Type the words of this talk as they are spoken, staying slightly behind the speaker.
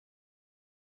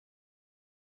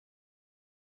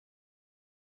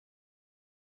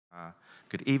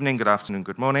Good evening, good afternoon,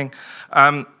 good morning.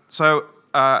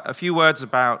 A few words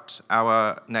about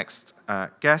our next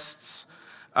guests.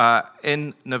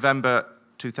 In November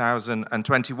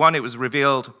 2021, it was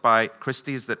revealed by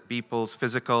Christie's that Beeple's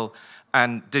physical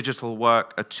and digital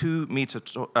work, a 2-meter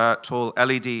tall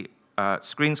LED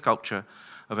screen sculpture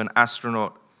of an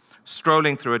astronaut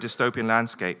strolling through a dystopian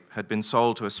landscape, had been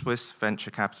sold to a Swiss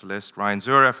venture capitalist, Ryan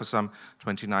Zurrer, for some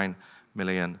 $29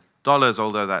 million,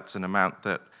 although that's an amount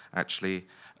that actually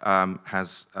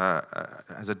has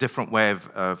a different way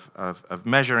of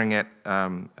measuring it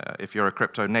if you're a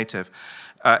crypto native.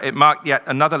 It marked yet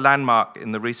another landmark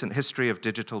in the recent history of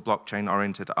digital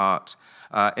blockchain-oriented art.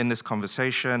 In this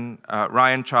conversation,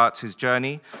 Ryan charts his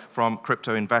journey from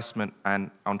crypto investment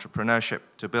and entrepreneurship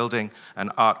to building an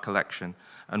art collection,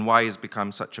 and why he's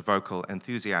become such a vocal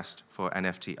enthusiast for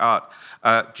NFT art.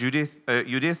 Judith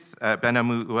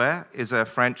Benhamou-Huet is a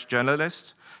French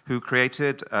journalist who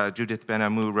created Judith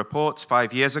Benhamou Reports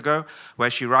 5 years ago, where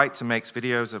she writes and makes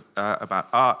videos about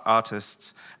art,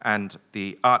 artists, and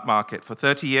the art market. For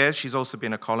 30 years, she's also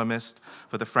been a columnist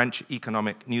for the French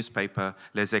economic newspaper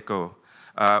Les Echos.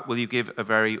 Will you give a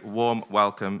very warm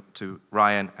welcome to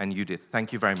Ryan and Judith?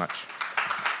 Thank you very much.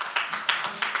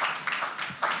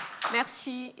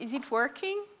 Merci. Is it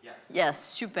working? Yes. Yes,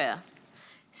 super.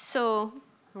 So,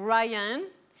 Ryan,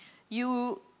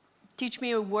 you teach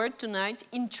me a word tonight,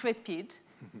 intrepid,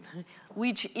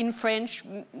 which in French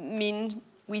means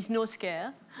with no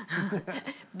scare,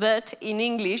 but in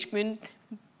English means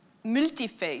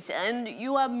multi-faced. And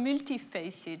you are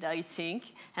multi-faced, I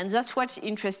think, and that's what's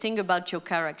interesting about your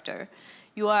character.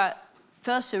 You are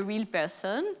first a real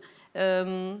person.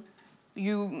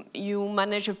 You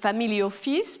manage a family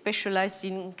office specialized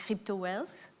in crypto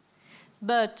wealth,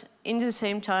 but in the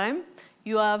same time,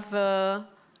 you have a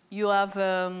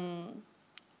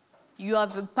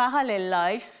parallel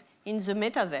life in the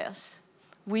metaverse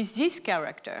with this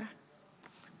character.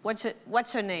 What's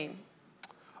her name?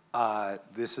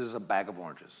 This is a bag of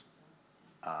oranges,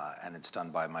 and it's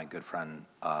done by my good friend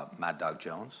Mad Dog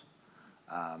Jones.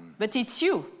 But it's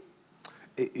you.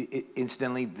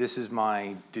 Incidentally, this is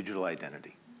my digital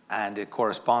identity, and it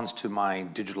corresponds to my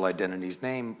digital identity's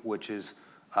name, which is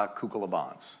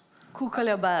Kukulabans.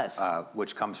 Kukulabans.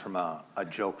 Which comes from a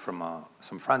joke from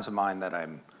some friends of mine that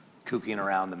I'm kooking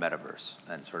around the metaverse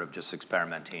and sort of just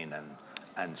experimenting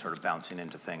and sort of bouncing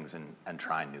into things and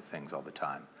trying new things all the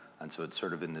time. And so it's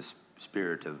sort of in this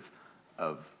spirit of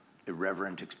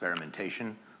irreverent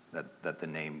experimentation that the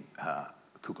name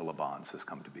Kukulabans has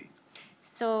come to be.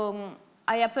 So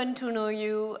I happen to know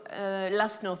you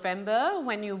last November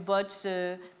when you bought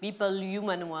the Beeple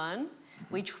Human One,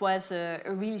 which was a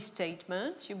real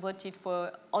statement. You bought it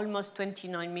for almost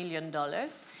 $29 million.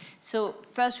 So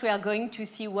first we are going to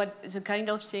see what the kind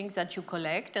of things that you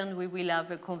collect, and we will have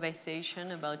a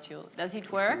conversation about you. Does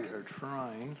it work? We are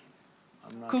trying.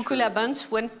 I'm not Kukulabans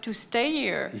want to stay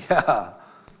here. Yeah.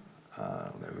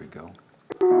 There we go.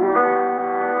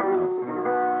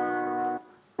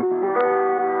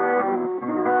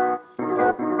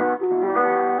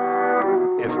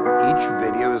 If each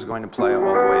video is going to play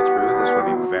all the way through, this will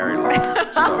be very long.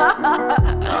 So,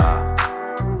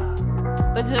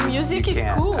 but the music is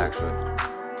cool. Actually.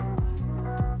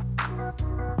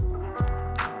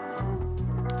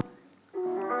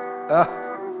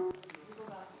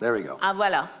 There we go. Ah,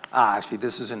 voilà. Actually,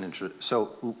 this is an interesting.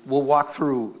 So we'll walk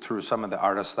through some of the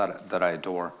artists that I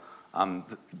adore.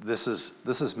 This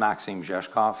is Maxim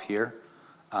Zheshkov here,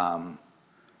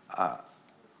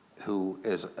 who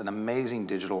is an amazing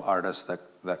digital artist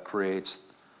that creates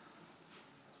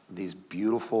these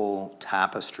beautiful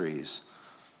tapestries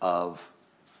of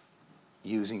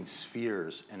using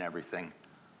spheres and everything.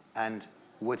 And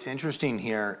what's interesting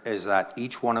here is that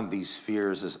each one of these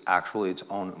spheres is actually its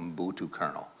own Ubuntu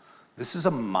kernel. This is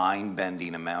a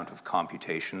mind-bending amount of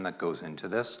computation that goes into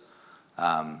this.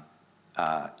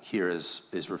 Here is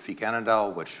Rafik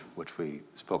Anadel, which we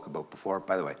spoke about before.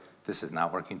 By the way, this is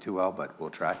not working too well, but we'll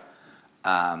try.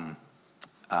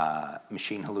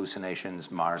 Machine hallucinations,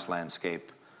 Mars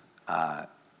landscape.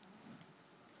 Yeah.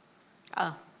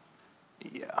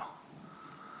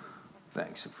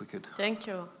 Thanks, if we could. Thank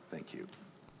you. Thank you.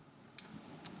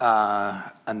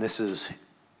 And this is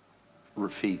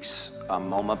Rafik's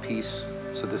MoMA piece.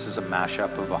 So this is a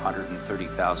mashup of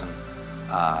 130,000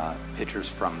 pictures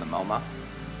from the MoMA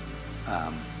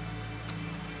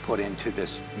put into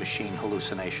this machine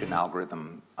hallucination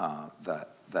algorithm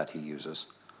that he uses.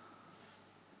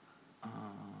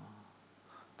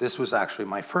 This was actually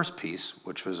my first piece,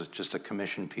 which was just a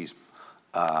commission piece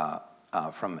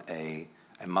from a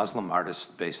Muslim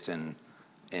artist based in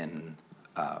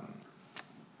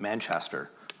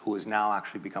Manchester, who has now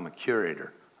actually become a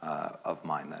curator of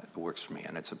mine that works for me,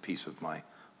 and it's a piece of my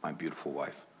beautiful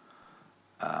wife.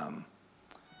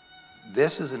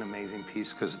 This is an amazing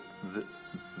piece because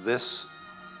this,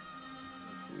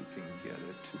 if we can get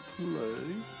it to play.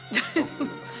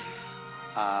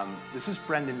 This is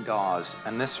Brendan Dawes,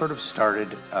 and this sort of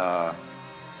started a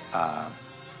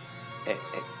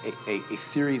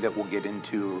theory that we'll get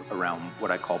into around what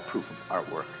I call proof of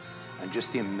artwork, and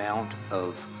just the amount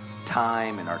of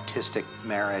time and artistic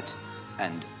merit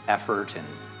and effort and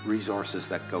resources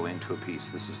that go into a piece.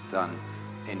 This is done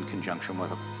in conjunction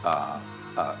with a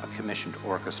commissioned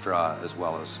orchestra as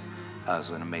well as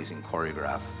an amazing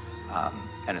choreograph.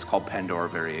 And it's called Pandora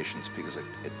Variations because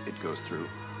it goes through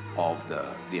all of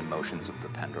the emotions of the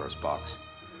Pandora's box.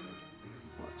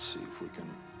 Let's see if we can...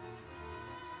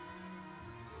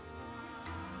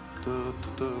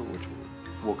 which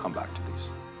we'll come back to these.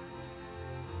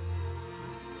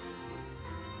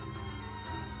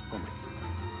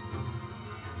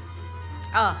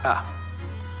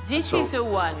 This is the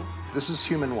one. This is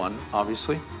Human One,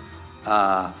 obviously,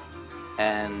 and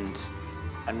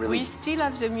really. We still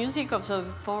have the music of the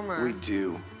former. We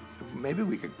do. Maybe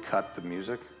we could cut the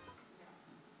music.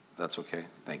 That's okay.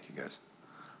 Thank you, guys.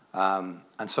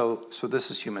 And so this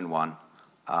is Human One,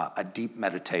 a deep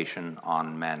meditation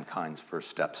on mankind's first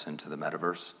steps into the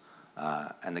metaverse.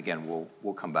 And again,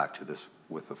 we'll come back to this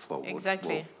with the flow.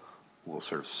 Exactly. We'll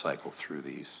sort of cycle through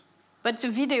these. But the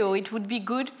video, it would be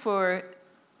good for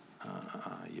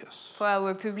yes. For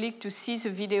our public to see the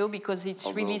video because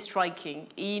it's really striking.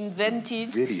 He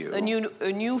invented a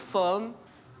new form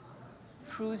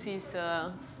through this.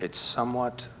 It's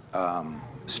somewhat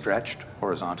stretched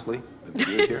horizontally, the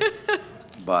video here,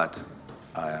 but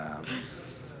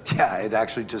yeah, it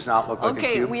actually does not look like a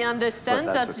cube. Okay, we understand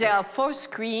that there are 4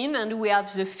 screens and we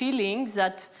have the feeling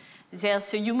that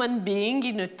there's a human being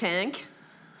in a tank.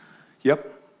 Yep.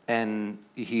 And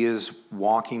he is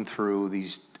walking through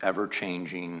these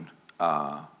ever-changing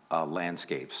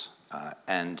landscapes.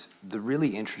 And the really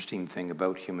interesting thing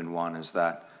about Human One is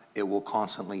that it will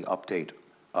constantly update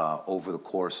over the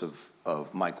course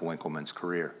of Michael Winkelmann's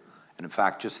career. And in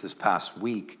fact, just this past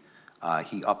week,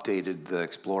 he updated the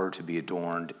Explorer to be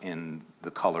adorned in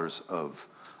the colors of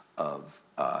the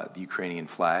Ukrainian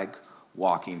flag,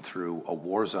 walking through a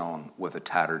war zone with a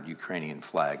tattered Ukrainian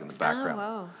flag in the background.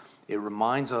 Oh, wow. It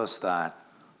reminds us that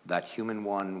Human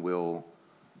One will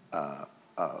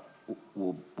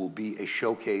be a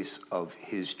showcase of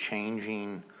his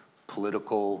changing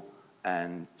political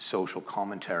and social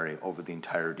commentary over the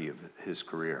entirety of his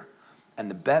career.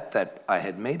 And the bet that I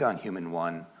had made on Human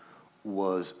One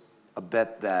was a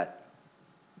bet that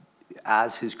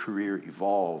as his career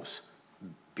evolves,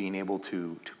 being able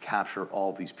to capture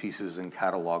all these pieces and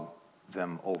catalog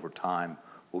them over time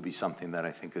will be something that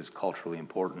I think is culturally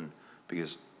important,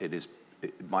 because it is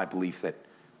my belief that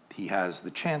he has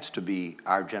the chance to be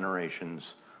our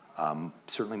generation's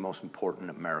certainly most important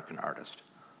American artist,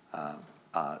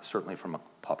 certainly from a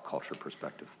pop culture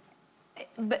perspective.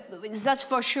 But that's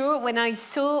for sure. When I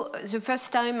saw, the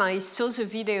first time I saw the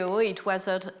video, it was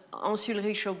at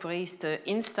Hans-Ulrich Obrist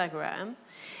Instagram.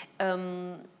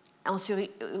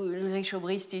 Hans-Ulrich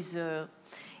Obrist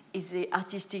is the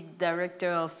artistic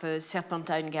director of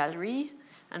Serpentine Gallery,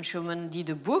 and Schumann did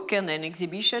a book and an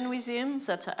exhibition with him.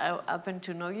 That's how I happen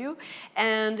to know you.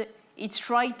 And it's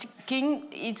striking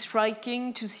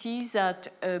to see that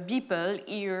Beeple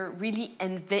here really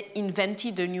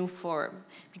invented a new form,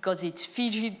 because it's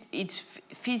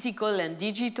physical and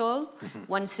digital. Mm-hmm.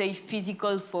 One say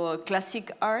physical for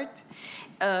classic art,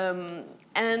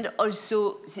 and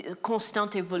also the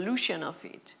constant evolution of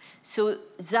it. So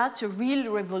that's a real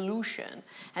revolution.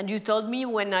 And you told me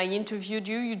when I interviewed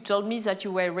you, you told me that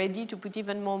you were ready to put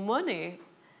even more money.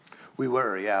 We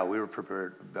were, yeah. We were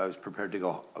prepared. I was prepared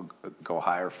to go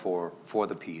higher for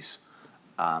the piece,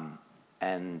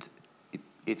 and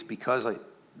it's because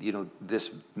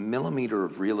this millimeter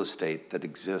of real estate that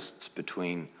exists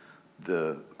between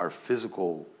our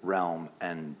physical realm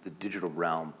and the digital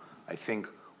realm, I think,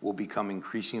 will become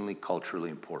increasingly culturally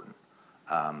important,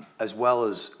 as well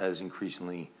as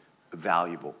increasingly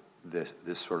valuable.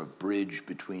 This sort of bridge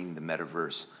between the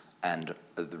metaverse and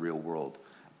the real world,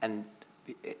 and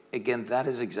again, that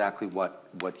is exactly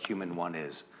what Human One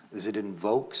is it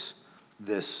invokes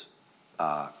this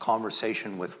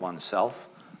conversation with oneself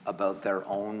about their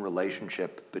own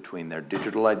relationship between their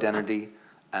digital identity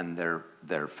and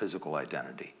their physical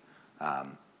identity.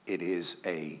 It is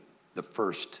the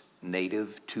first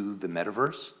native to the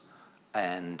metaverse,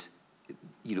 and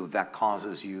that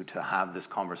causes you to have this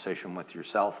conversation with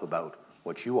yourself about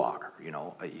what you are. You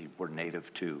know, we're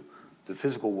native to the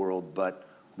physical world, but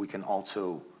we can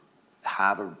also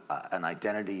have an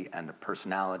identity and a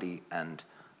personality and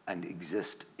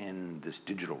exist in this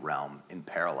digital realm in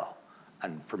parallel.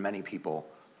 And for many people,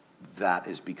 that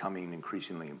is becoming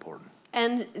increasingly important.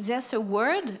 And there's a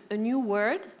word, a new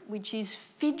word, which is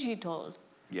phygital.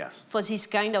 Yes. For this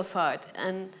kind of art.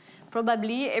 And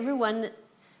probably everyone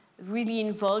really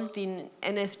involved in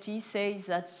NFT says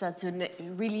that that's a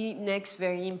really next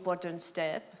very important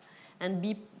step.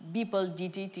 And Beeple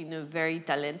did it in a very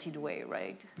talented way,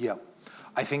 right? Yeah.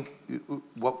 I think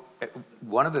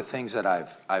one of the things that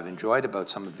I've enjoyed about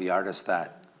some of the artists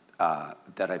that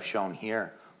I've shown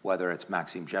here, whether it's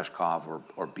Maxim Zheshkov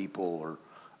or Beeple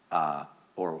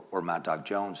or Mad Dog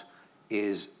Jones,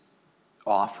 is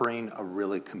offering a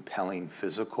really compelling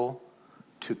physical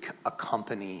to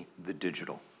accompany the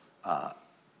digital.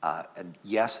 And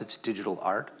yes, it's digital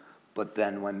art, but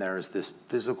then when there's this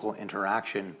physical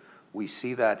interaction, we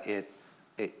see that it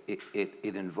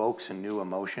invokes a new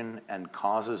emotion and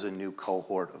causes a new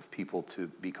cohort of people to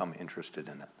become interested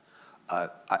in it.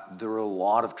 There are a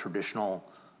lot of traditional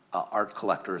art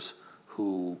collectors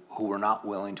who were not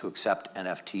willing to accept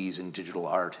NFTs and digital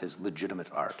art as legitimate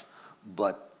art.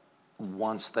 But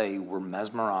once they were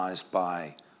mesmerized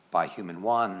by Human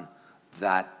One,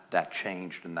 that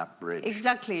changed and that bridged.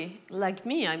 Exactly, like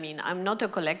me. I mean, I'm not a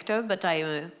collector, but I'm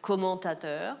a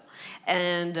commentator.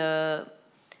 And the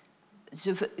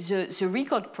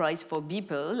record prize for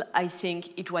Beeple, I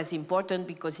think it was important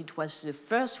because it was the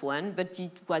first one, but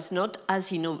it was not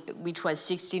as which was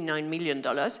 $69 million,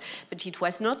 but it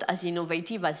was not as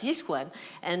innovative as this one.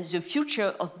 And the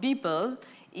future of Beeple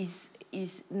is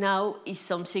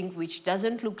something which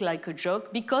doesn't look like a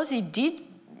joke because it did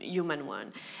Human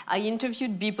One. I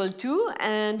interviewed Beeple too,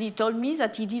 and he told me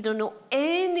that he didn't know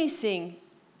anything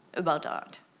about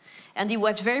art. And he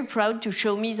was very proud to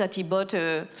show me that he bought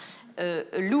a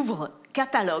Louvre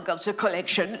catalog of the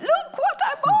collection. Look what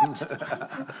I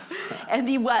bought! And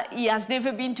he has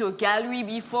never been to a gallery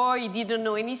before. He didn't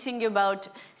know anything about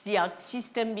the art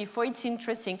system before. It's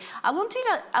interesting. I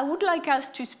would like us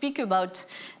to speak about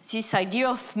this idea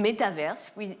of metaverse,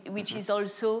 which is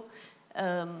also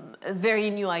a very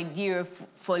new idea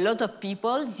for a lot of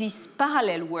people, this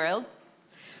parallel world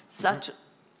that,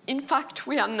 in fact,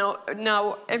 we are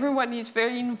now everyone is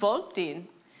very involved in.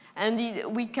 And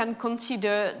we can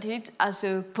consider it as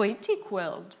a poetic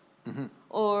world,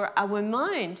 or our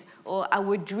mind, or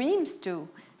our dreams too,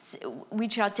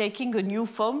 which are taking a new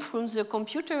form from the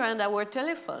computer and our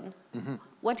telephone.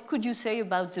 What could you say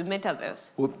about the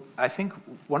metaverse? Well, I think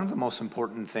one of the most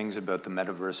important things about the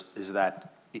metaverse is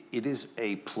that it is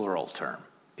a plural term.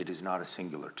 It is not a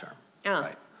singular term,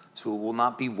 right? So it will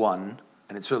not be one,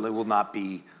 and it certainly will not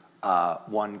be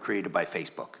one created by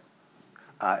Facebook.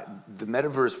 The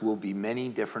metaverse will be many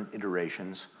different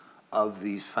iterations of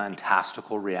these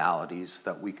fantastical realities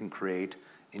that we can create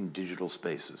in digital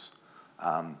spaces.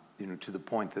 To the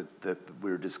point that we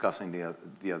were discussing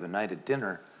the other night at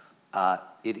dinner,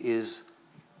 it is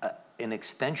an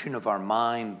extension of our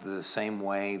mind the same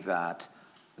way that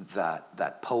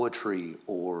poetry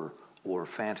or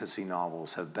fantasy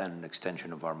novels have been an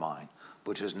extension of our mind,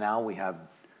 which is now we have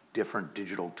different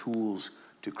digital tools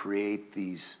to create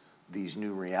these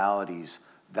new realities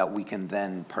that we can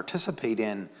then participate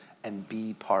in and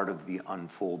be part of the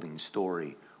unfolding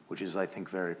story, which is, I think,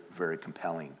 very, very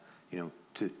compelling.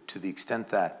 To the extent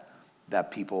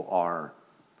that people are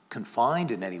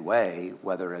confined in any way,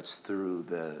 whether it's through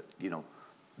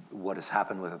what has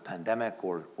happened with a pandemic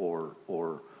or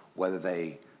whether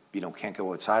they can't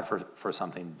go outside for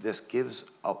something, this gives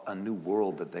a new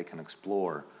world that they can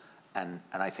explore. And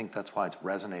I think that's why it's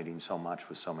resonating so much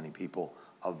with so many people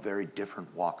of very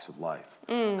different walks of life.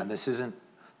 And this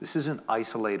isn't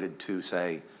isolated to,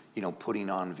 say, putting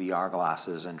on VR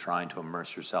glasses and trying to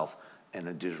immerse yourself in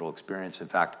a digital experience. In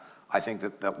fact, I think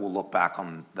that we'll look back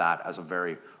on that as a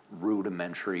very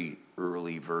rudimentary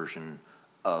early version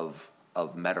of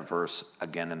metaverse,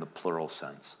 again in the plural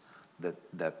sense,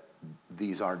 that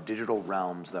these are digital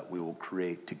realms that we will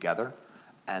create together.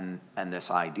 And this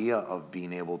idea of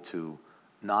being able to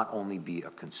not only be a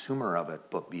consumer of it,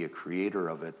 but be a creator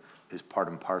of it is part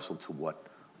and parcel to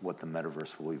what the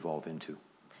metaverse will evolve into.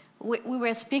 We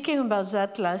were speaking about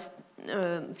that last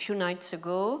few nights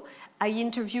ago. I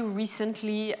interviewed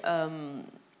recently Anselm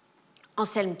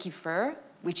Kiefer,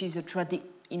 which is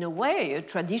in a way a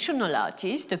traditional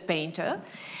artist, a painter.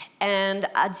 And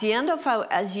at the end of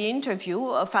the interview,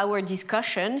 of our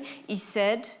discussion, he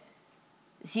said,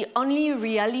 "The only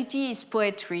reality is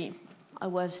poetry." I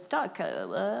was stuck.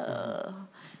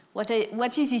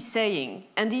 What is he saying?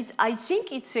 And I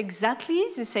think it's exactly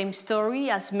the same story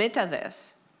as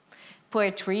metaverse.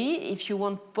 Poetry, if you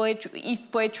want poetry, if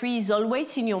poetry is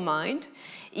always in your mind,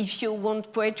 if you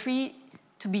want poetry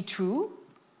to be true,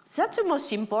 that's the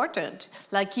most important.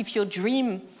 Like if your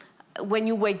dream when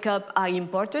you wake up are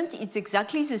important, it's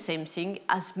exactly the same thing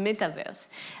as metaverse.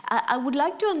 I would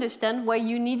like to understand why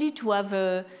you needed to have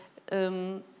a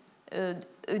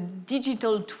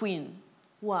digital twin.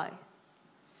 Why?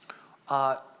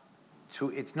 So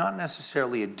it's not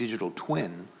necessarily a digital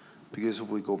twin, because if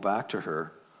we go back to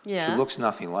her, yeah. She looks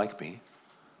nothing like me.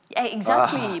 Yeah,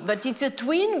 exactly, but it's a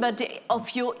twin, but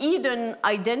of your hidden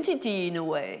identity in a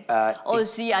way, or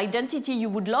the identity you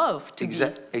would love to be.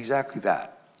 Exactly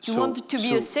that. You want to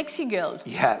be a sexy girl.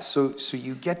 Yeah, so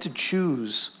you get to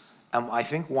choose. I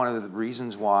think one of the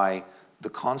reasons why the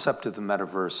concept of the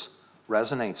metaverse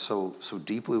resonates so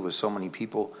deeply with so many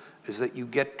people is that you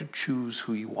get to choose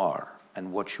who you are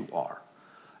and what you are.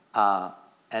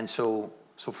 And so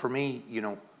for me, you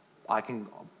know, I can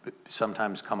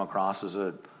sometimes come across as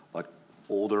a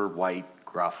older, white,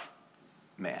 gruff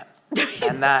man,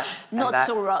 and that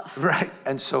so rough, right?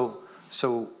 And so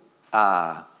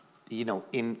you know,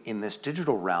 in this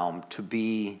digital realm,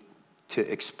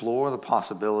 to explore the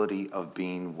possibility of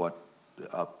being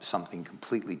something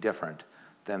completely different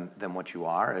than what you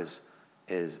are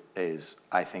is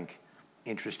I think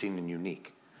interesting and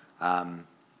unique. And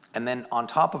then on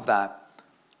top of that,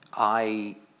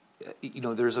 you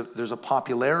know, there's a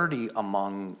popularity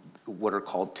among what are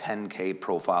called 10K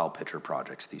profile picture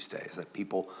projects these days, that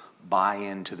people buy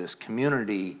into this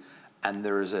community, and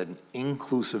there's an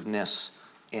inclusiveness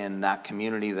in that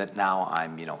community that now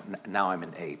I'm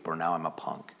an ape, or now I'm a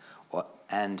punk.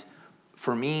 And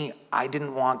for me, I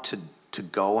didn't want to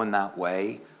go in that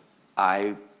way.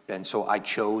 And so I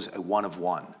chose a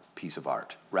one-of-one piece of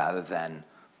art rather than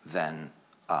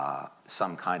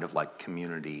some kind of like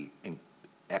community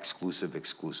exclusive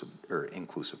or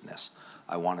inclusiveness.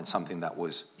 I wanted something that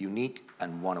was unique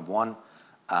and one-of-one.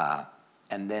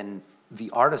 And then the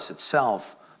artist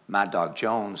itself, Mad Dog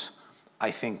Jones,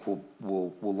 I think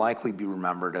will likely be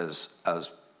remembered as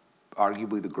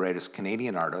arguably the greatest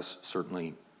Canadian artist,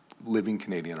 certainly living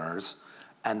Canadian artist,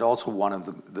 and also one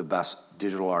of the best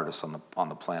digital artists on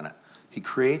the planet. He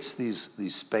creates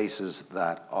these spaces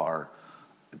that are,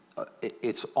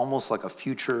 it's almost like a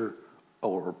future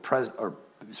or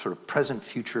sort of present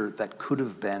future that could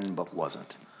have been but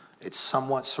wasn't. It's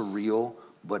somewhat surreal,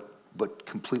 but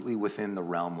completely within the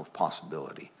realm of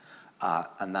possibility,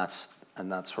 and that's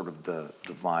sort of the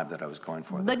vibe that I was going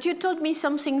for. But you told me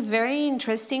something very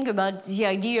interesting about the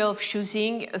idea of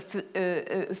choosing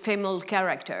a female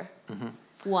character. Mm-hmm.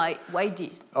 Why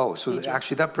did? Oh, so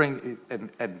actually that brings,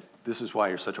 and this is why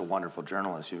you're such a wonderful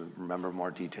journalist. You remember more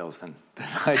details than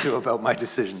I do about my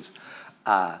decisions.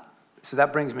 So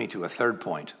that brings me to a third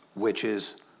point, which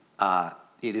is,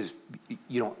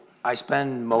 you know, I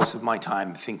spend most of my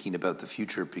time thinking about the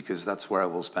future because that's where I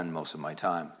will spend most of my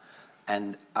time.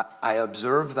 And I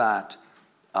observe that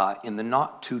in the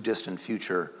not too distant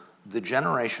future, the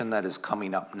generation that is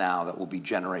coming up now, that will be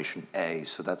Generation A,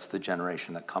 so that's the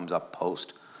generation that comes up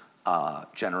post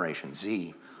Generation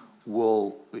Z,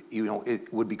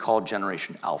 it would be called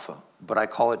Generation Alpha, but I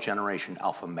call it Generation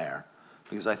Alpha Mare,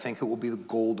 because I think it will be the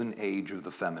golden age of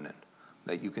the feminine,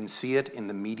 that you can see it in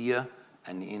the media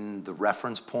and in the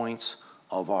reference points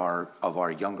of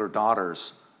our younger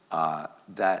daughters,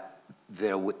 that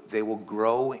they will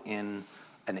grow in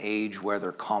an age where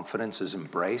their confidence is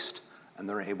embraced and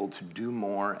they're able to do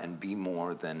more and be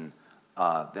more than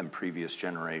previous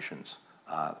generations.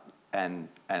 And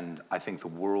I think the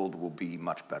world will be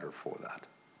much better for that.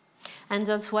 And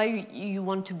that's why you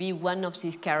want to be one of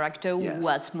these characters who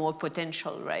has more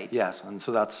potential, right? Yes, and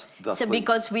so that's so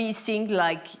because we think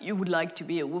like you would like to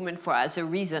be a woman for other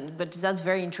reason, but that's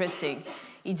very interesting.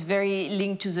 It's very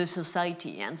linked to the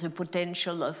society and the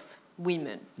potential of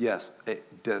women. Yes,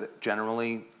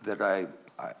 generally that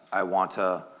I want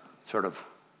to sort of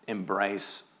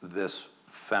embrace this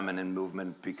feminine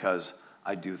movement because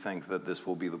I do think that this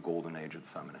will be the golden age of the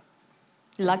feminine.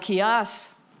 Lucky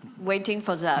us, waiting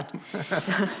for that.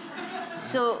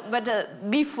 So, but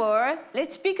before,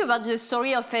 let's speak about the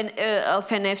story of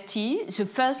NFT, the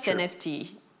first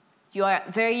NFT. You are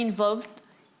very involved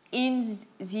in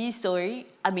the story.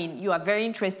 I mean, you are very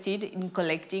interested in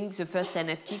collecting the first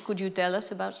NFT. Could you tell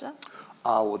us about that?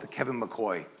 Well, the Kevin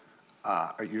McCoy.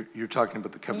 You're talking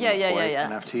about the Kevin McCoy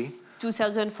NFT?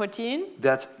 2014.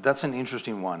 That's an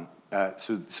interesting one.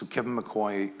 So Kevin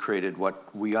McCoy created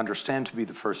what we understand to be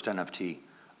the first NFT,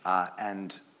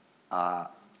 and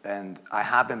and I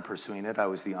have been pursuing it. I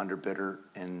was the underbidder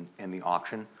in the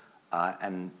auction,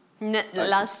 and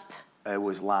it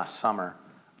was last summer.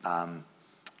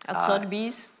 At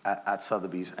Sotheby's? At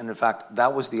Sotheby's. And in fact,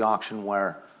 that was the auction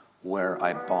where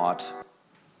I bought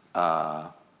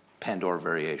Pandora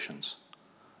Variations.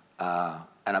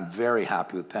 And I'm very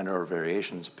happy with Pandora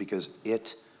Variations because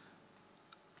it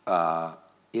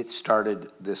started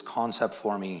this concept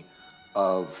for me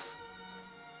of,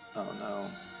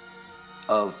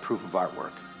 of proof of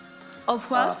artwork. Of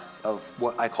what? Of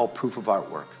what I call proof of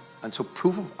artwork. And so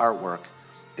proof of artwork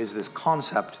is this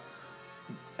concept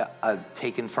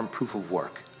taken from proof of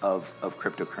work of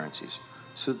cryptocurrencies.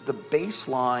 So the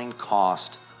baseline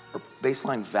cost or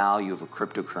baseline value of a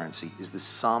cryptocurrency is the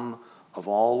sum of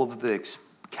all of the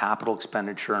capital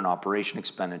expenditure and operation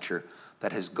expenditure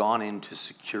that has gone into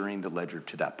securing the ledger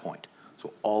to that point.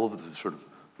 So all of the sort of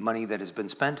money that has been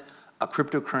spent, a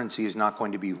cryptocurrency is not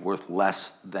going to be worth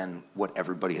less than what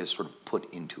everybody has sort of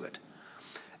put into it.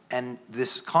 And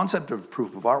this concept of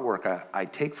proof of artwork I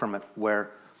take from it,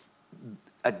 where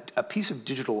a piece of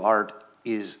digital art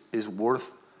is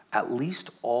worth at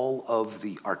least all of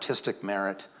the artistic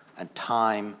merit and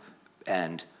time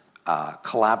and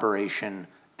collaboration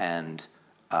and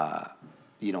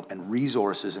and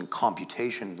resources and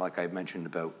computation, like I mentioned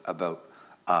about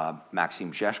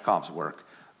Maxim Zheshkov's work,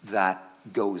 that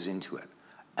goes into it.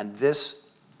 And this,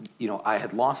 I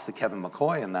had lost the Kevin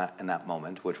McCoy in that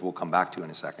moment, which we'll come back to in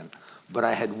a second, but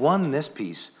I had won this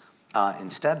piece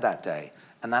instead that day,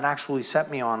 and that actually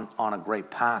set me on a great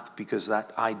path, because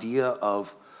that idea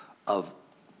of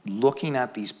looking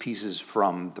at these pieces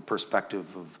from the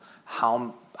perspective of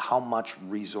how much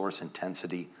resource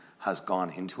intensity has gone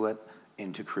into it,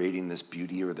 into creating this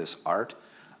beauty or this art,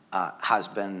 has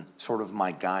been sort of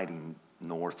my guiding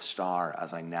North Star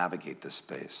as I navigate this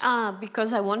space.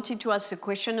 Because I wanted to ask a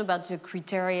question about the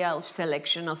criteria of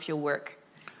selection of your work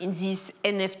in this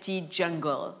NFT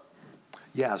jungle.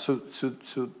 Yeah, so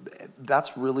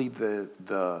that's really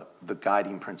the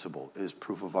guiding principle, is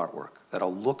proof of artwork. That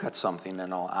I'll look at something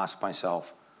and I'll ask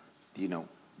myself,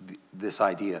 this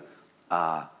idea,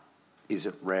 is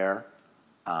it rare?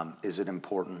 Is it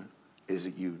important? Is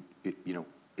it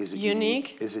is it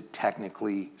unique? Is it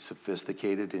technically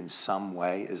sophisticated in some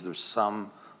way? Is there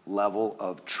some level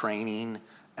of training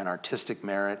and artistic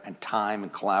merit and time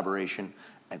and collaboration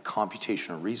and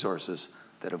computational resources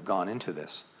that have gone into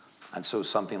this? And so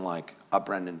something like a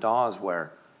Brendan Dawes,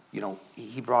 where,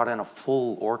 he brought in a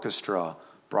full orchestra,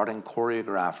 brought in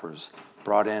choreographers,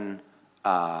 brought in,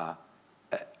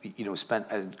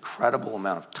 spent an incredible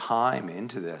amount of time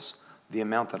into this. The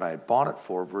amount that I had bought it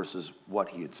for versus what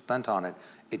he had spent on it,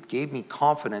 it gave me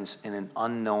confidence in an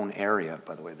unknown area.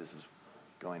 By the way, this is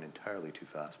going entirely too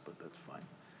fast, but that's fine.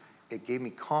 It gave me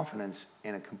confidence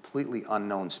in a completely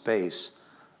unknown space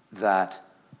that,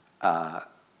 that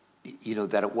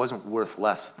it wasn't worth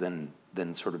less than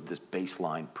sort of this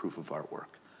baseline proof of artwork.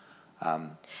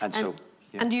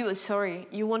 And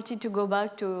you wanted to go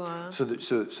back to... So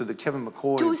the Kevin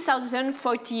McCoy...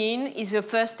 2014 is the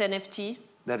first NFT.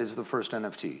 That is the first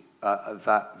NFT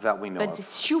that we know of. But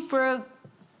super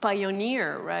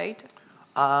pioneer, right?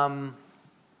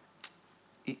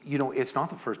 It's not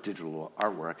the first digital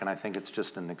artwork, and I think it's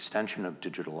just an extension of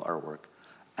digital artwork.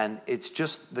 And it's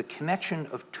just the connection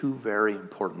of two very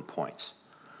important points.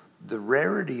 The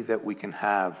rarity that we can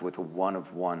have with a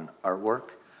one-of-one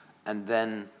artwork, and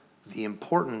then the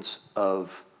importance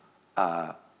of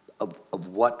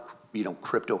what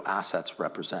crypto assets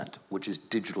represent, which is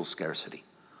digital scarcity.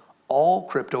 All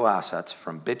crypto assets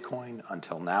from Bitcoin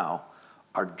until now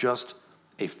are just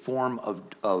a form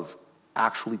of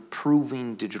actually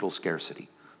proving digital scarcity.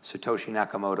 Satoshi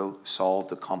Nakamoto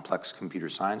solved a complex computer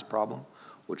science problem,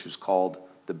 which was called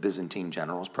the Byzantine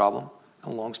generals problem.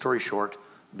 And long story short,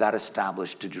 that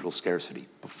established digital scarcity.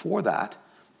 Before that,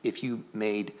 if you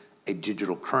made a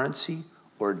digital currency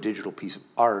or a digital piece of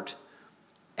art,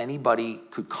 anybody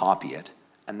could copy it,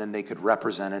 and then they could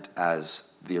represent it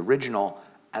as the original,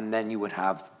 and then you would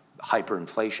have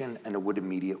hyperinflation, and it would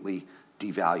immediately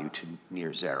devalue to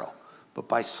near zero. But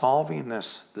by solving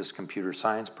this computer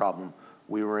science problem,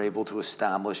 we were able to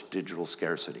establish digital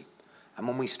scarcity. And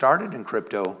when we started in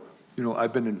crypto,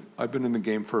 I've been in the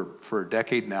game for a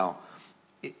decade now.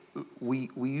 We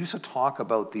used to talk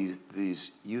about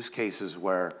these use cases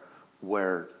where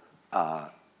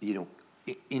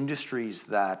industries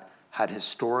that had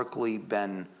historically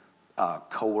been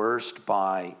coerced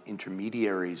by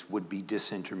intermediaries would be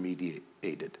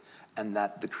disintermediated, and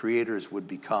that the creators would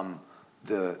become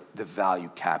the value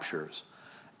capturers.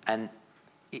 And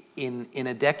in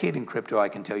a decade in crypto, I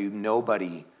can tell you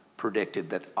nobody predicted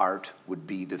that art would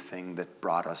be the thing that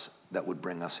would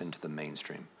bring us into the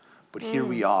mainstream. But here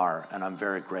we are, and I'm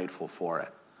very grateful for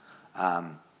it.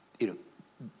 You know,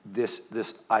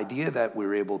 this idea that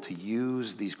we're able to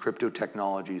use these crypto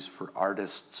technologies for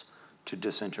artists to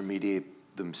disintermediate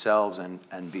themselves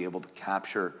and be able to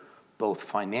capture both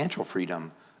financial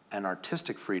freedom and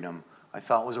artistic freedom, I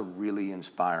thought was a really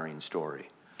inspiring story.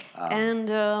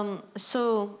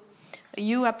 So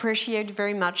you appreciate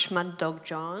very much Mad Dog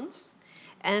Jones,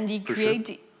 and he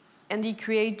created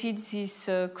this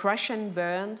crash and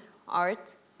burn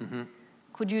art. Mm-hmm.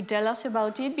 Could you tell us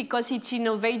about it? Because it's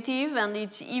innovative, and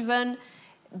it's even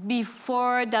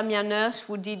before Damien Hirst,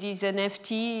 who did his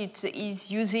NFT,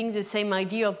 it's using the same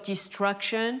idea of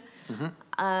destruction.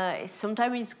 Mm-hmm.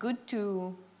 Sometimes it's good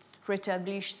to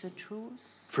reestablish the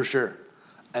truth. For sure.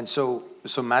 And so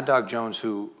Mad Dog Jones,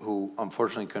 who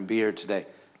unfortunately couldn't be here today,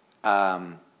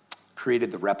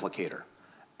 created the replicator.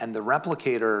 And the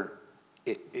replicator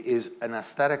is an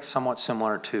aesthetic somewhat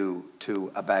similar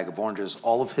to a bag of oranges.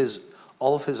 All of his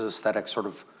aesthetic sort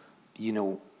of, you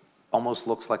know, almost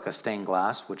looks like a stained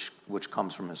glass, which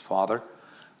comes from his father.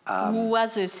 Who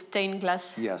was a stained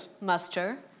glass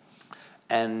master.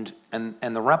 And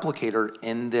the replicator,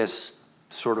 in this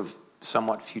sort of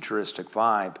somewhat futuristic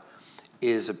vibe,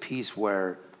 is a piece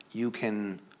where you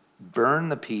can burn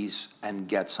the piece and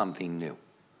get something new.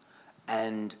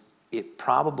 And it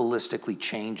probabilistically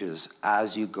changes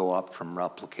as you go up from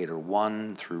replicator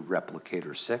 1 through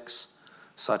replicator 6,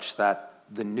 such that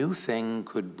the new thing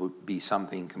could be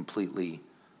something completely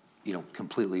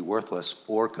worthless,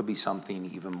 or could be something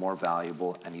even more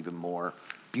valuable and even more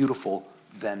beautiful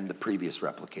than the previous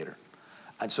replicator.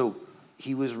 And so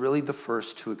he was really the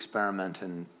first to experiment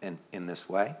in this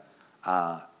way.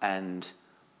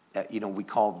 You know, we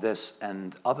call this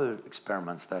and other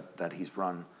experiments that he's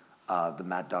run the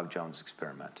Mad Dog Jones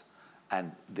experiment.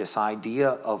 And this idea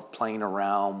of playing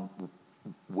around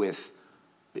with,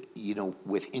 you know,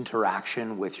 with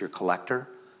interaction with your collector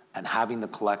and having the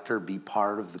collector be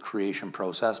part of the creation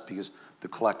process, because the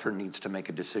collector needs to make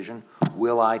a decision.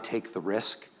 Will I take the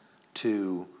risk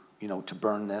to, you know, to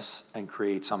burn this and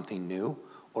create something new,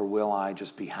 or will I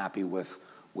just be happy with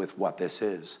what this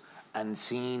is? And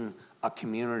seeing a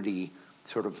community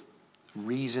sort of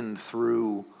reason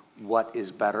through what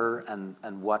is better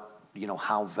and what, you know,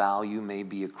 how value may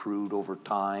be accrued over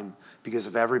time. Because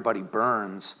if everybody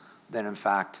burns, then in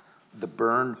fact, the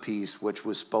burned piece, which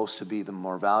was supposed to be the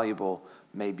more valuable,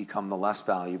 may become the less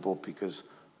valuable because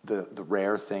the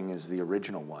rare thing is the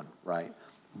original one, right?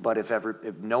 But if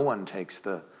no one takes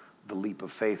the leap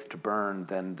of faith to burn,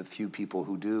 then the few people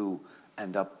who do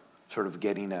end up sort of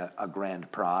getting a grand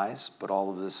prize, but all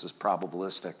of this is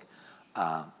probabilistic.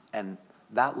 And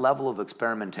that level of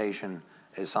experimentation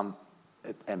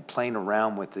and playing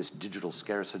around with this digital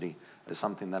scarcity is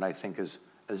something that I think is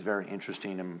very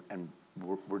interesting, and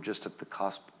we're just at the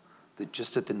cusp,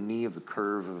 just at the knee of the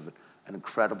curve of an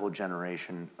incredible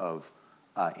generation of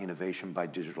innovation by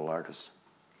digital artists.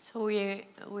 So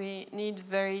we need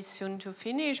very soon to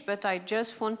finish, but I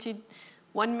just wanted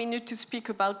 1 minute to speak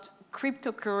about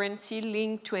cryptocurrency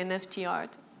linked to NFT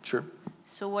art. Sure.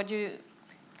 So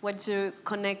what's the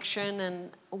connection,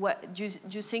 and what do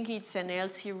you think it's an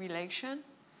healthy relation?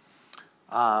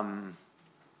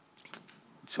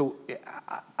 So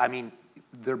I mean,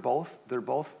 they're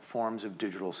both forms of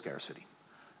digital scarcity,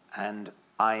 and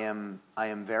I am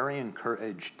very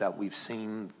encouraged that we've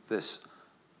seen this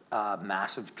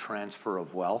massive transfer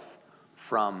of wealth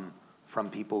from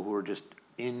people who are just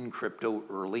in crypto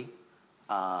early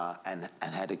and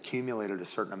had accumulated a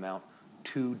certain amount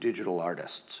to digital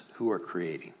artists who are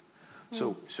creating.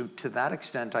 So to that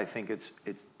extent, I think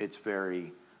it's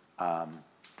very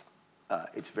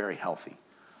healthy.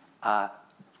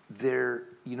 There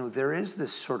is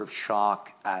this sort of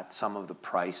shock at some of the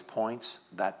price points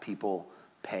that people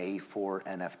pay for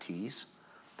NFTs.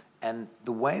 And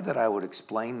the way that I would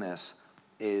explain this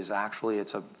is actually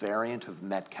it's a variant of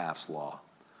Metcalfe's law.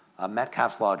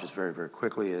 Metcalfe's law, just very, very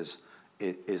quickly, is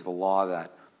the law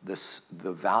that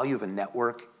the value of a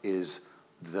network is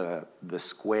the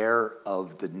square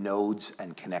of the nodes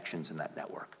and connections in that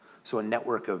network. So a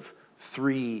network of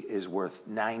 3 is worth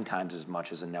 9 times as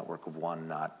much as a network of 1,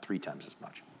 not 3 times as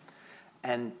much.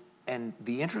 And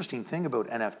the interesting thing about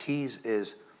NFTs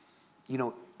is, you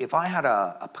know, if I had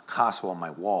a Picasso on my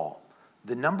wall,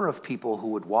 the number of people who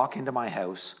would walk into my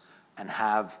house and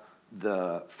have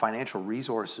the financial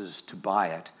resources to buy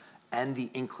it and the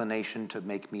inclination to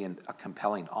make me a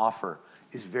compelling offer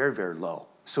is very, very low.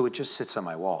 So it just sits on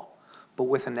my wall. But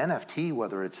with an NFT,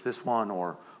 whether it's this one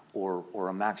or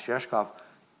a Max Zheshkov,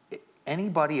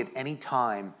 anybody at any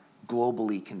time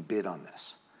globally can bid on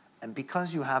this. And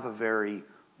because you have a very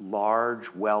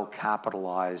large,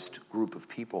 well-capitalized group of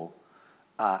people,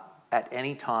 at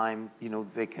any time,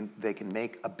 they can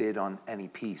make a bid on any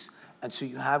piece. And so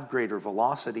you have greater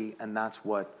velocity, and that's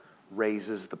what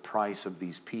raises the price of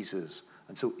these pieces.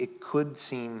 And so it could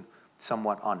seem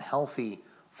somewhat unhealthy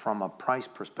from a price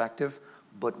perspective,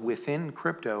 but within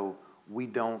crypto, we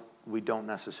don't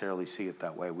necessarily see it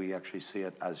that way. We actually see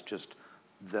it as just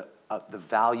the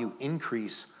value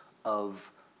increase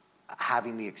of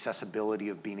having the accessibility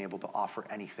of being able to offer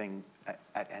anything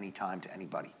at any time to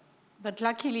anybody. But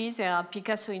luckily, there are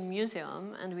Picasso in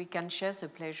museum, and we can share the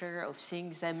pleasure of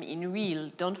seeing them in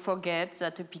real. Don't forget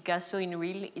that a Picasso in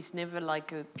real is never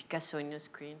like a Picasso in a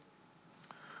screen.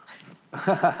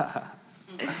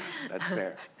 That's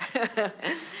fair.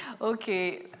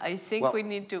 Okay, I think we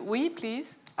need to... Oui,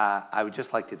 please. I would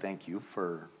just like to thank you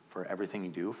for everything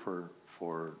you do,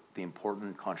 for the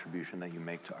important contribution that you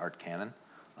make to Art Canon.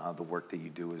 The work that you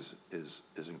do is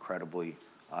incredibly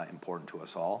important to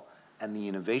us all. And the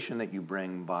innovation that you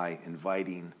bring by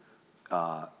inviting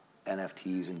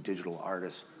NFTs and digital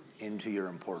artists into your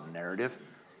important narrative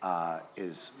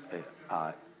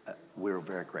we're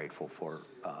very grateful for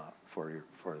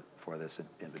this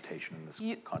invitation and this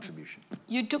contribution.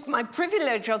 You took my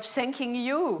privilege of thanking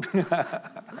you.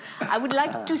 I would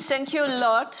like to thank you a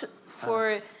lot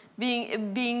for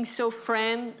being so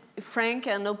frank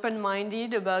and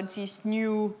open-minded about this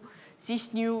new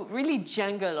really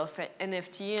jungle of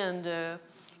NFT, and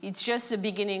it's just the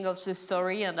beginning of the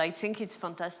story, and I think it's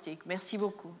fantastic. Merci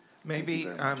beaucoup. Maybe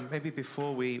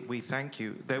before we thank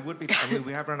you, there would be, I mean,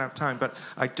 we have run out of time, but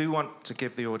I do want to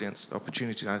give the audience the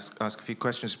opportunity to ask a few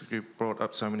questions because you brought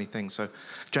up so many things. So,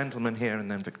 gentlemen here and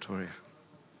then Victoria.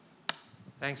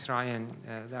 Thanks, Ryan.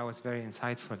 That was very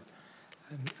insightful.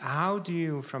 How do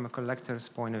you, from a collector's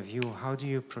point of view, how do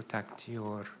you protect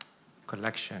your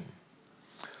collection?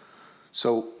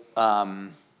 So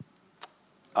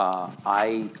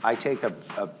I take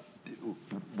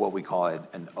what we call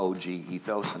an OG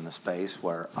ethos in the space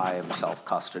where I am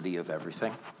self-custody of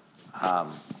everything.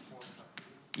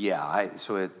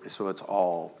 So it's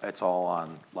all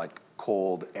on like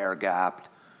cold, air-gapped,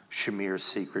 Shamir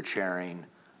secret sharing,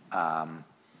 and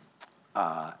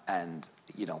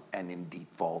in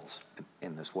deep vaults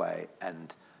in this way,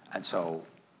 and so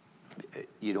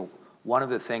one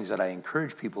of the things that I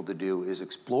encourage people to do is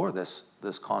explore this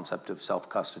concept of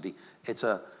self-custody. It's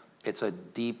a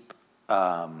deep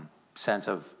sense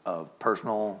of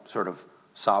personal sort of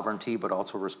sovereignty, but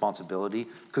also responsibility,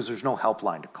 because there's no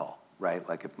helpline to call, right?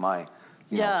 Like if my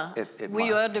we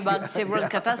heard about several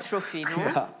catastrophes,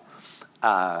 no?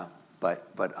 Yeah.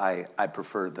 But I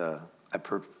prefer the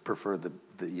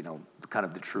kind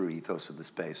of the true ethos of the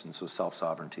space, and so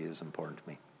self-sovereignty is important to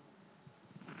me.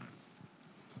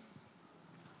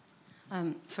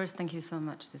 First, thank you so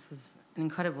much. This was an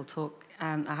incredible talk.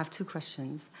 I have two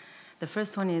questions. The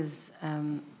first one is,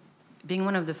 being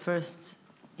one of the first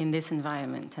in this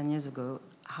environment 10 years ago,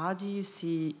 how do you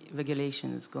see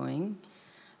regulations going?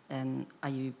 And are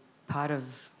you part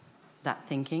of that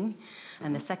thinking?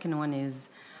 And the second one is,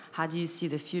 how do you see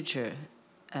the future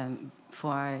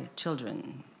for our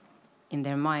children in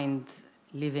their mind,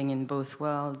 living in both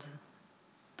worlds,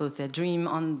 both their dream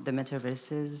on the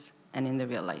metaverses and in the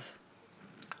real life?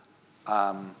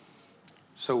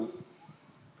 So,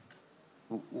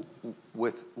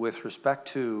 with respect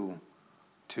to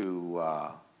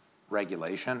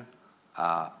regulation,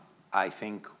 I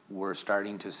think we're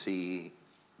starting to see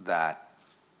that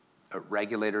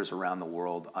regulators around the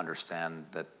world understand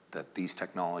that these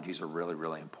technologies are really,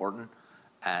 really important,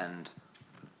 and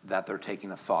that they're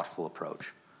taking a thoughtful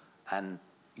approach. And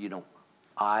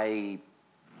I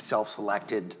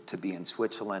self-selected to be in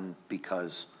Switzerland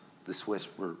because the Swiss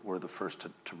were the first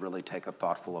to really take a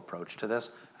thoughtful approach to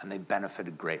this, and they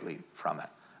benefited greatly from it.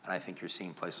 And I think you're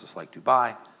seeing places like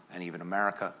Dubai and even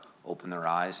America open their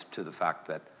eyes to the fact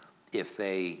that if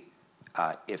they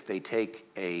take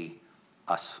a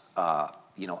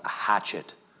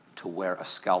hatchet to where a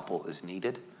scalpel is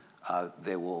needed,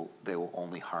 they will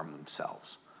only harm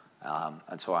themselves.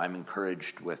 And so I'm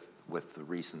encouraged with the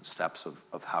recent steps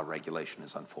of how regulation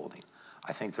is unfolding.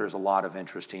 I think there's a lot of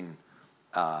interesting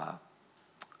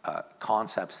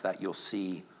concepts that you'll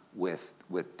see with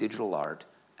digital art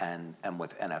and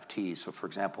with NFTs. So for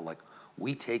example, like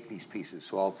we take these pieces,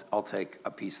 so I'll take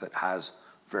a piece that has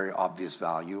very obvious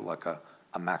value, like a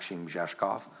Maxim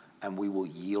Zheshkov, and we will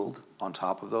yield on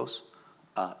top of those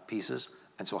pieces.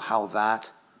 And so how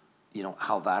that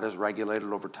is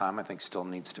regulated over time, I think still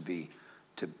needs to be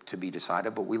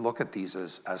decided. But we look at these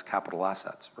as capital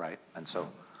assets, right? And so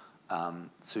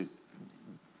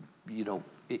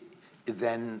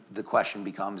then the question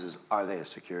becomes: are they a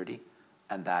security?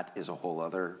 And that is a whole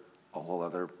other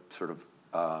sort of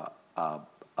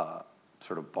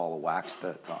ball of wax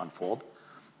to unfold.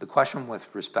 The question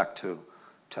with respect to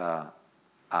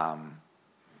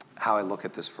how I look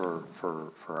at this for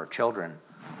our children,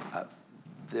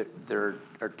 there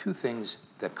are two things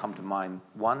that come to mind.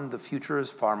 One, the future is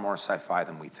far more sci-fi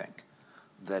than we think.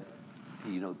 That,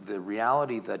 the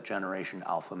reality that Generation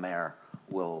Alpha Mare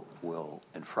will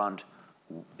confront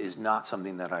is not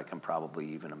something that I can probably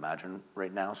even imagine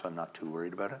right now, so I'm not too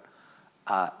worried about it.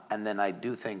 And then I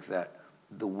do think that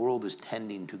the world is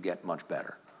tending to get much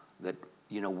better. That,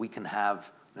 we can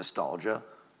have nostalgia,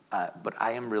 but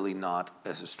I am really not,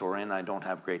 as a historian, I don't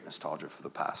have great nostalgia for the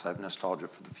past. I have nostalgia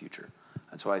for the future.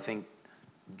 And so I think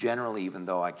generally, even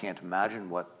though I can't imagine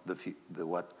what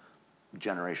what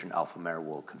Generation Alpha Mare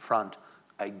will confront,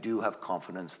 I do have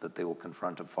confidence that they will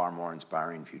confront a far more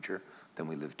inspiring future than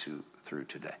we live through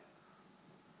today.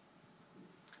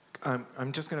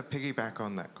 I'm just going to piggyback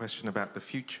on that question about the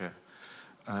future.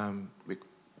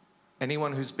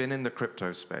 Anyone who's been in the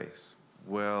crypto space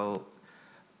will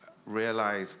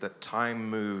realize that time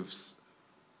moves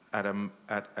at a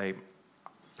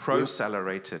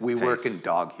pro-accelerated pace. We work in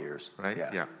dog years. Right?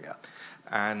 Yeah.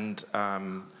 And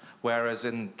whereas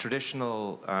in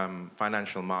traditional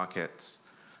financial markets,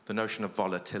 the notion of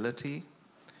volatility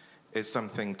is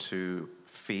something to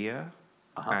fear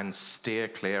and steer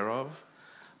clear of.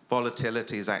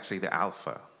 Volatility is actually the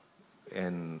alpha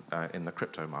in the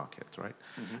crypto market, right?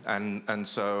 And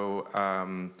so a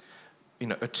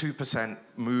 2%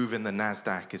 move in the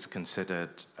Nasdaq is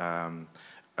considered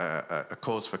a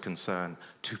cause for concern.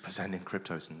 2% in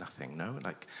crypto is nothing, no?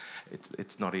 Like,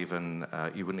 it's not even,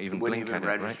 you wouldn't even blink at it,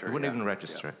 right? You wouldn't even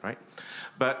register it, right?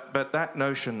 But that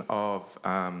notion of,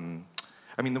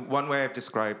 the one way I've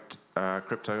described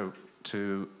crypto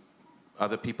to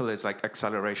other people is like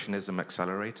accelerationism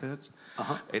accelerated.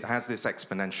 It has this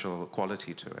exponential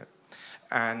quality to it.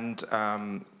 And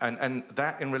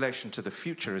that in relation to the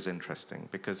future is interesting,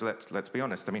 because let's be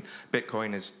honest.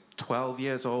 Bitcoin is 12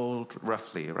 years old,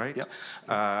 roughly, right? Yep.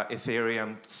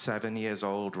 Ethereum, 7 years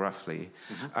old, roughly.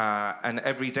 And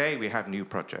every day we have new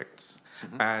projects.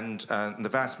 And the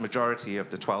vast majority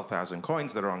of the 12,000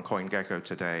 coins that are on CoinGecko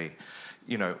today,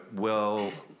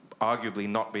 will arguably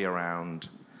not be around,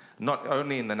 not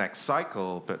only in the next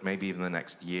cycle, but maybe even the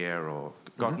next year or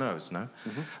God knows, no?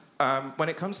 When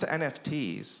it comes to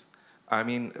NFTs,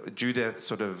 Judith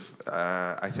sort of,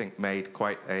 I think, made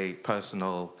quite a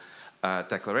personal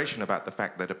declaration about the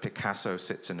fact that a Picasso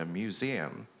sits in a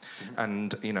museum.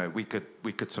 And, we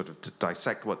could sort of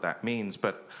dissect what that means.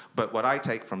 But what I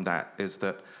take from that is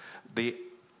that the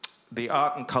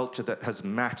art and culture that has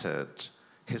mattered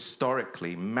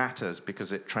historically matters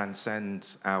because it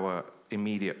transcends our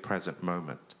immediate present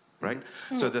moment, right?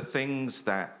 So the things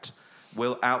that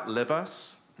will outlive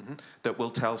us, that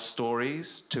will tell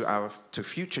stories to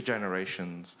future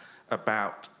generations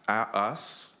about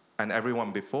us and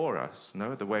everyone before us,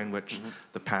 the way in which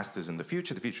the past is in the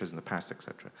future is in the past,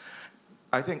 etc.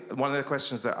 I think one of the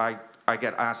questions that I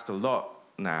get asked a lot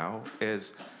now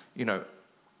is,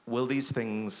 will these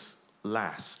things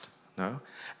last? No?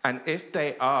 And if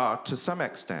they are, to some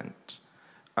extent,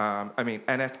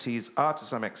 NFTs are to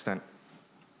some extent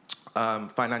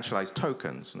financialized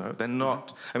tokens. No, they're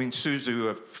not. Suzu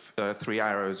of Three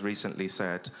Arrows recently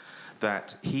said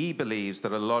that he believes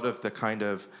that a lot of the kind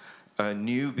of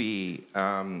newbie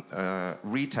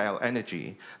retail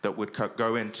energy that would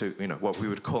go into what we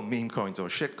would call meme coins or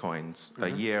shit coins a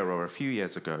year or a few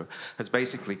years ago has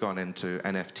basically gone into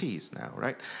NFTs now,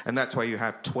 right? And that's why you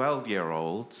have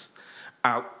 12-year-olds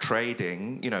out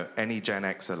trading, any Gen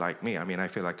Xer like me. I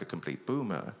feel like a complete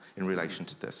boomer in relation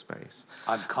to this space.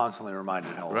 I'm constantly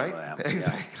reminded how old I am.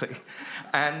 Exactly.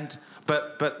 And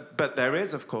but there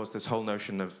is, of course, this whole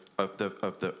notion of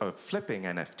flipping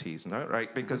NFTs,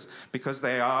 right? Because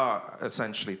they are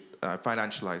essentially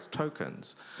financialized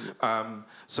tokens,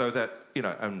 so that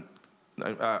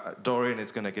Dorian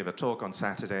is going to give a talk on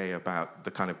Saturday about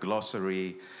the kind of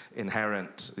glossary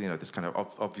inherent, this kind of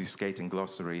obfuscating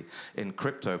glossary in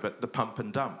crypto. But the pump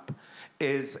and dump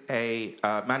is a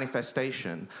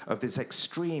manifestation of this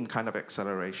extreme kind of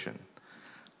acceleration.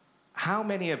 How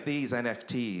many of these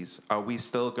NFTs are we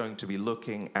still going to be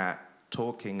looking at,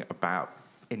 talking about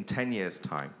in 10 years'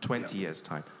 time, 20 years'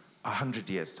 time, 100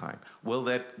 years' time?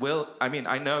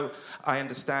 I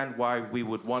understand why we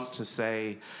would want to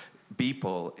say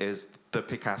Beeple is the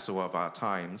Picasso of our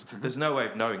times. There's no way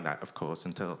of knowing that, of course,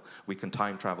 until we can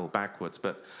time travel backwards.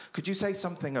 But could you say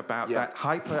something about that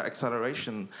hyper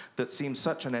acceleration that seems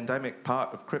such an endemic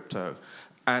part of crypto?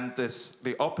 and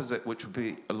the opposite, which would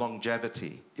be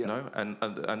longevity, you know, and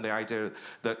the idea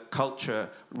that culture,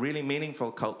 really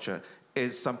meaningful culture,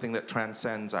 is something that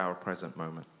transcends our present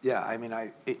moment. Yeah, I mean,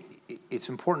 it's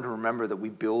important to remember that we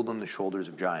build on the shoulders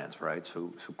of giants, right?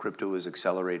 So crypto is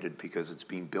accelerated because it's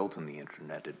being built on the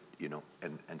internet, you know,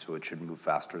 and so it should move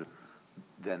faster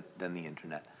than the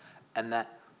internet, and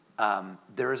that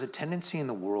there is a tendency in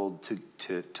the world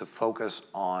to focus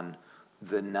on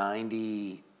the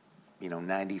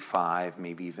 95,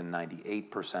 maybe even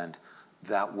 98%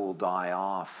 that will die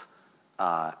off.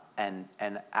 And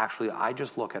actually, I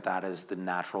just look at that as the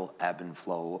natural ebb and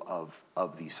flow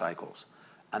of these cycles.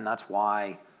 And that's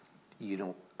why, you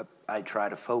know, I try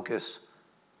to focus,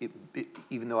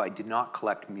 even though I did not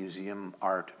collect museum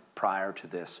art prior to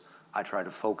this, I try to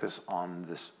focus on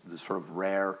this sort of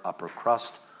rare upper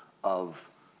crust of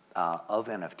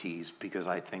NFTs, because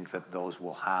I think that those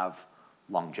will have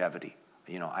longevity.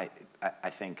 You know, I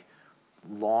think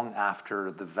long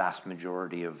after the vast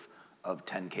majority of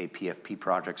 10K PFP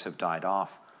projects have died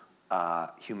off,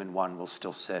 Human One will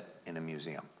still sit in a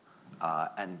museum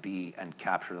and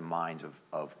capture the minds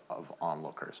of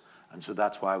onlookers. And so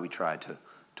that's why we try to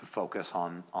focus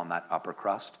on that upper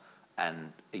crust,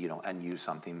 and you know, and use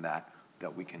something that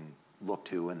we can look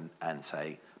to and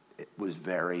say it was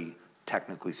very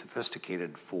technically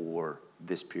sophisticated for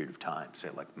this period of time, say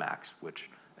like Max,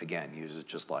 which again uses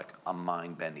just like a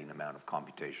mind-bending amount of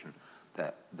computation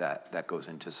that goes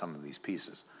into some of these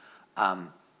pieces.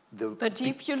 But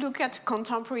if you look at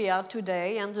contemporary art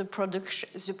today and the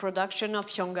production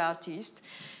of young artists,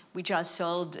 which are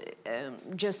sold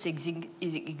just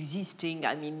existing,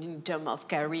 I mean, in terms of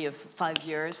career of 5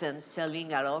 years and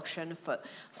selling at auction for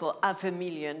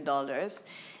 $500,000,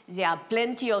 there are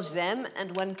plenty of them,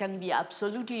 and one can be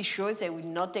absolutely sure they will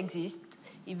not exist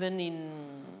even in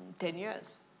 10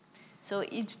 years. So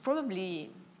it's probably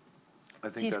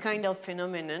this kind of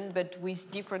phenomenon, but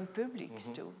with different publics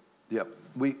too. Yeah,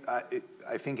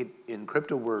 I think in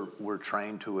crypto we're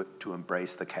trained to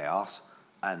embrace the chaos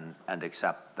and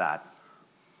accept that,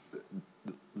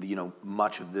 you know,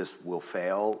 much of this will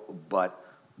fail, but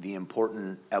the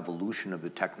important evolution of the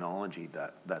technology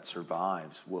that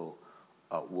survives will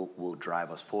drive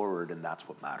us forward, and that's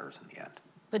what matters in the end.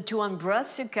 But to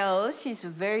embrace the chaos is a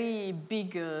very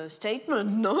big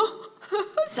statement, no?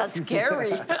 That's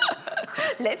scary.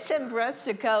 Let's embrace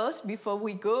the chaos before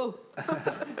we go.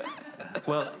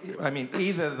 Well, I mean,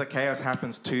 either the chaos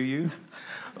happens to you,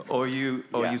 or you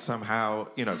somehow,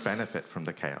 you know, benefit from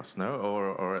the chaos, no?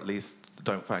 Or at least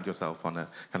don't find yourself on a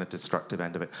kind of destructive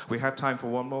end of it. We have time for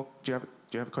one more. Do you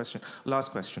have a question?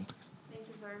 Last question, please. Thank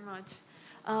you very much.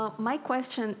 My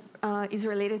question is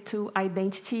related to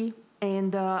identity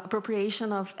and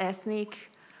appropriation of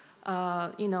ethnic,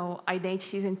 you know,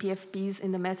 identities and PFPs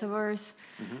in the metaverse.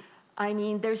 Mm-hmm. I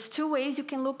mean, there's two ways you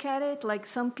can look at it. Like,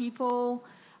 some people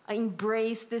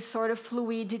embrace this sort of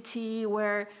fluidity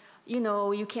where, you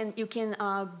know, you can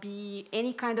be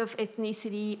any kind of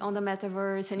ethnicity on the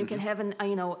metaverse, and you can have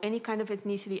any kind of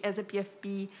ethnicity as a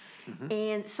PFP. Mm-hmm.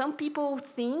 And some people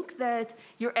think that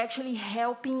you're actually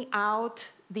helping out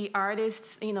the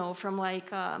artists, you know, from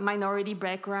like minority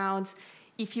backgrounds,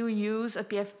 if you use a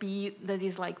PFP that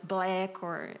is like black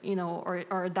or, you know,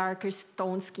 or darker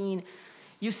stone skin.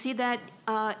 You see that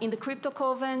in the Crypto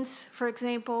Covens, for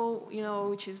example, you know,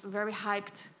 which is a very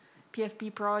hyped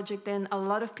PFP project, and a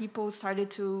lot of people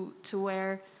started to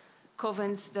wear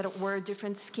covens that were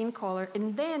different skin color.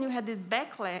 And then you had this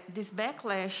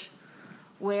backlash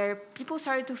where people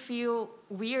started to feel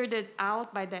weirded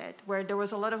out by that, where there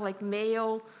was a lot of like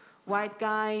male white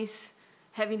guys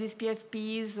having these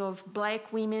PFPs of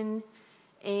black women,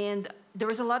 and there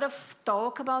was a lot of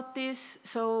talk about this.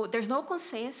 So there's no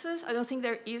consensus. I don't think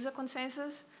there is a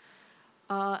consensus.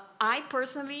 I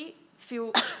personally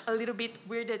feel a little bit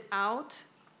weirded out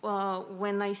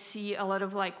when I see a lot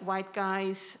of like white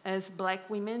guys as black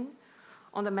women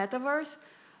on the metaverse.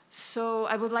 So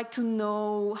I would like to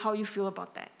know how you feel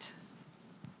about that.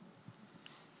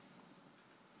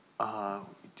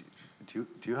 Do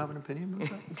you have an opinion about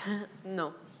that?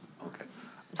 No. Okay.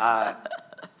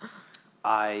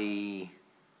 I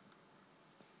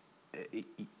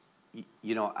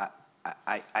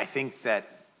think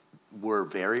that we're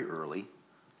very early,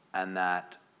 and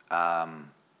that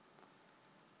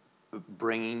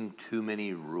bringing too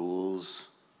many rules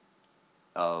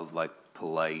of like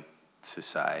polite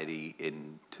society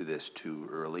into this too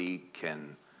early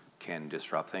can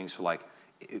disrupt things. So like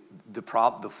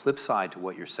the flip side to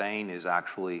what you're saying is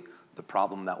actually the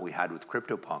problem that we had with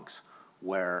CryptoPunks,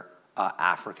 where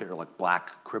African or like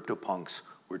black CryptoPunks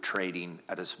were trading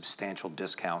at a substantial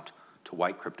discount to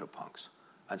white CryptoPunks.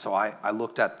 so I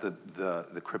looked at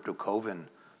the crypto coven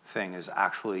thing as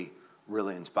actually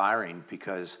really inspiring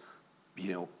because,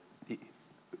 you know,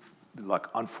 like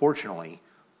unfortunately,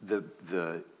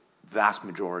 the vast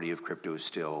majority of crypto is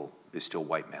still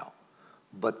white male.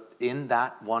 But in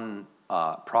that one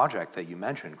project that you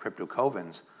mentioned, Crypto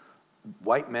Covens,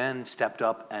 white men stepped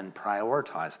up and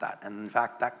prioritized that. And in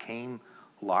fact, that came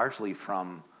largely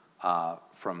from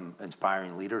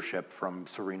inspiring leadership from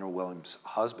Serena Williams'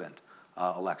 husband,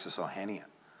 Alexis Ohanian.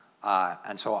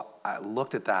 And so I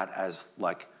looked at that as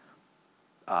like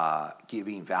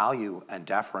giving value and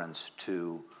deference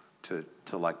to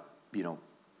like, you know,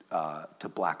 to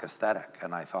black aesthetic.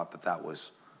 And I thought that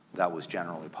was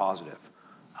generally positive.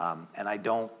 And I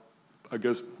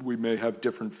guess we may have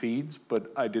different feeds,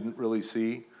 but I didn't really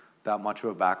see that much of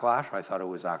a backlash. I thought it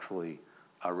was actually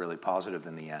really positive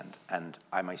in the end. And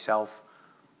I myself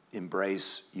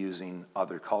embrace using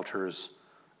other cultures,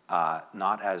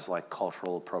 not as like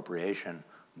cultural appropriation,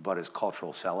 but as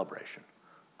cultural celebration.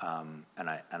 And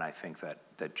I think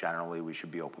that generally we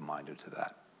should be open-minded to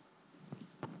that.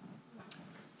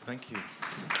 Thank you.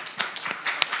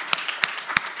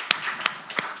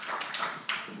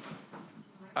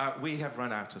 We have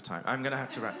run out of time. I'm going to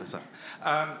have to wrap this up.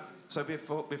 So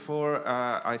before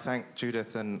I thank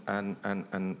Judith and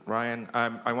Ryan,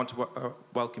 I want to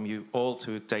welcome you all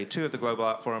to day 2 of the Global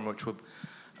Art Forum, which will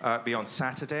be on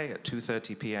Saturday at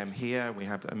 2:30 p.m. here. We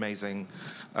have an amazing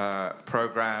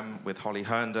program with Holly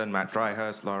Herndon, Matt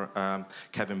Dryhurst,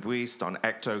 Kevin Buist on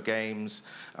Ecto Games.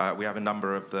 We have a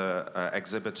number of the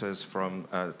exhibitors from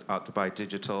Art Dubai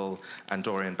Digital and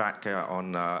Dorian Batka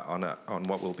on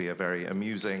what will be a very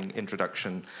amusing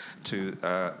introduction to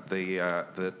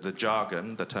the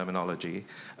jargon, the terminology,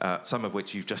 some of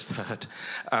which you've just heard.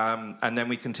 And then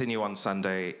we continue on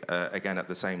Sunday again at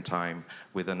the same time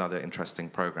with another interesting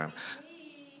program.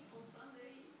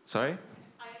 Sorry? I'm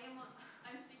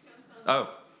speaking on Sunday. Oh,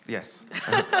 yes.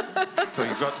 So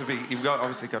you've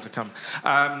obviously got to come.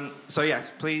 So yes,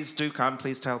 please do come.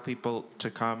 Please tell people to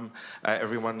come.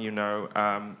 Everyone you know.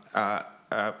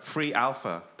 Free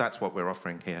alpha, that's what we're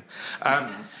offering here.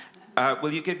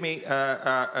 Will you give me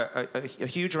a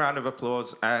huge round of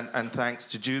applause and thanks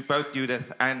to both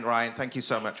Judith and Ryan. Thank you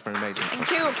so much for an amazing talk.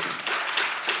 Thank you.